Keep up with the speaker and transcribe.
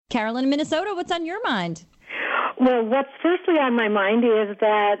Carolyn in Minnesota, what's on your mind? Well, what's firstly on my mind is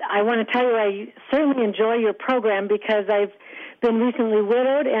that I want to tell you I certainly enjoy your program because I've been recently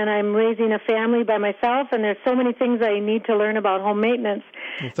widowed and I'm raising a family by myself, and there's so many things I need to learn about home maintenance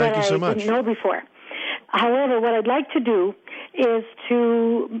that I didn't know before. However, what I'd like to do is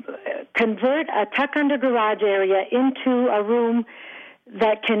to convert a tuck-under garage area into a room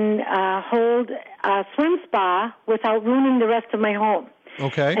that can hold a swim spa without ruining the rest of my home.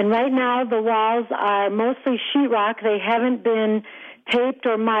 Okay. And right now the walls are mostly sheetrock. They haven't been taped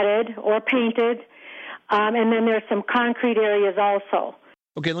or mudded or painted. And then there's some concrete areas also.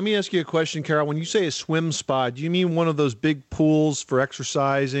 Okay, let me ask you a question, Carol. When you say a swim spa, do you mean one of those big pools for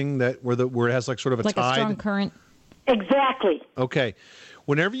exercising where it has like sort of a like tide? Like a strong current? Exactly. Okay.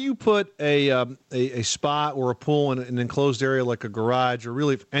 Whenever you put a spa or a pool in an enclosed area like a garage or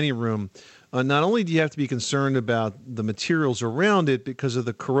really any room, not only do you have to be concerned about the materials around it because of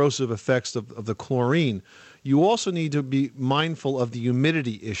the corrosive effects of the chlorine, you also need to be mindful of the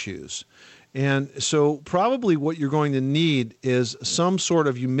humidity issues. And so probably what you're going to need is some sort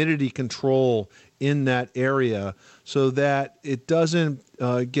of humidity control in that area so that it doesn't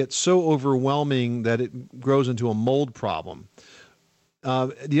get so overwhelming that it grows into a mold problem.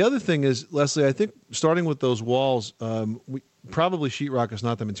 The other thing is, Leslie, I think starting with those walls, probably sheetrock is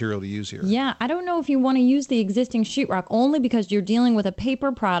not the material to use here. Yeah, I don't know if you want to use the existing sheetrock only because you're dealing with a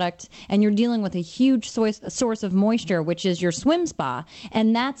paper product and you're dealing with a huge source of moisture, which is your swim spa,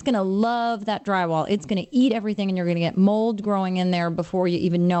 and that's going to love that drywall. It's going to eat everything and you're going to get mold growing in there before you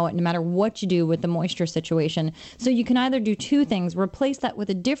even know it, no matter what you do with the moisture situation. So you can either do two things: replace that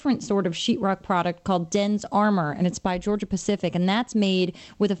with a different sort of sheetrock product called Den's Armor, and it's by Georgia Pacific, and that's made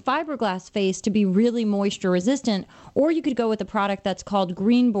with a fiberglass face to be really moisture resistant, or you could go with a product that's called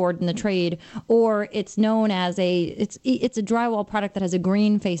green board in the trade, or it's known as it's a drywall product that has a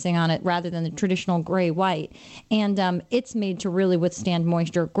green facing on it rather than the traditional gray white, and it's made to really withstand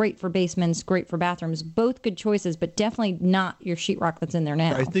moisture. Great for basements, great for bathrooms. Both good choices, but definitely not your sheetrock that's in there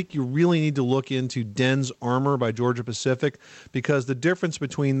now. I think you really need to look into Den's Armor by Georgia Pacific, because the difference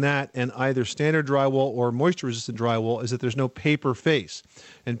between that and either standard drywall or moisture resistant drywall is that there's no paper face,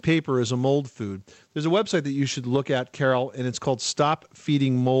 and paper is a mold food. There's a website that you should look at, Carol, and it's called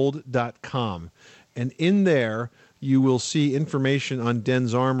stopfeedingmold.com. And in there, you will see information on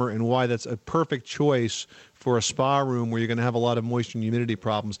Den's Armor and why that's a perfect choice for a spa room where you're going to have a lot of moisture and humidity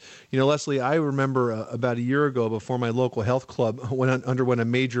problems. You know, Leslie, I remember about a year ago, before my local health club underwent a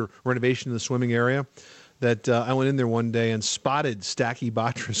major renovation in the swimming area, that I went in there one day and spotted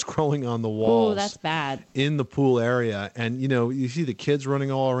Stachybotrys growing on the walls. Oh, that's bad. In the pool area. And, you know, you see the kids running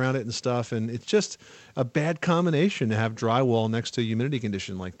all around it and stuff, and it's just a bad combination to have drywall next to a humidity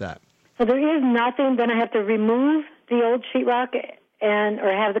condition like that. So there is nothing, then I have to remove the old sheetrock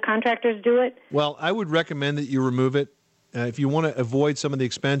or have the contractors do it? Well, I would recommend that you remove it. If you want to avoid some of the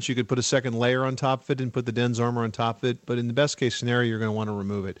expense, you could put a second layer on top of it and put the Den's Armor on top of it. But in the best case scenario, you're going to want to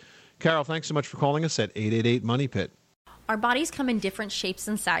remove it. Carol, thanks so much for calling us at 888-MONEY-PIT. Our bodies come in different shapes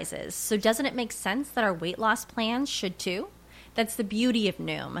and sizes, so doesn't it make sense that our weight loss plans should too? That's the beauty of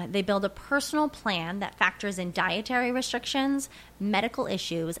Noom. They build a personal plan that factors in dietary restrictions, medical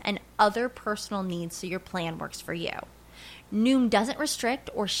issues, and other personal needs so your plan works for you. Noom doesn't restrict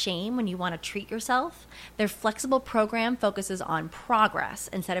or shame when you want to treat yourself. Their flexible program focuses on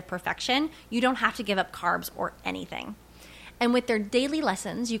progress instead of perfection. You don't have to give up carbs or anything. And with their daily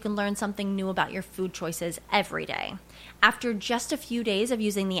lessons, you can learn something new about your food choices every day. After just a few days of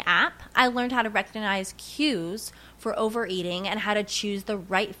using the app, I learned how to recognize cues for overeating and how to choose the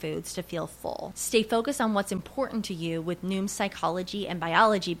right foods to feel full. Stay focused on what's important to you with Noom's psychology and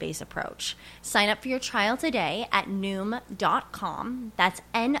biology-based approach. Sign up for your trial today at Noom.com. That's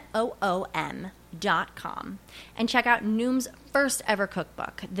Noom.com. And check out Noom's first ever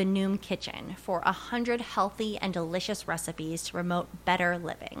cookbook, The Noom Kitchen, for 100 healthy and delicious recipes to promote better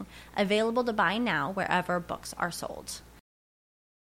living. Available to buy now wherever books are sold.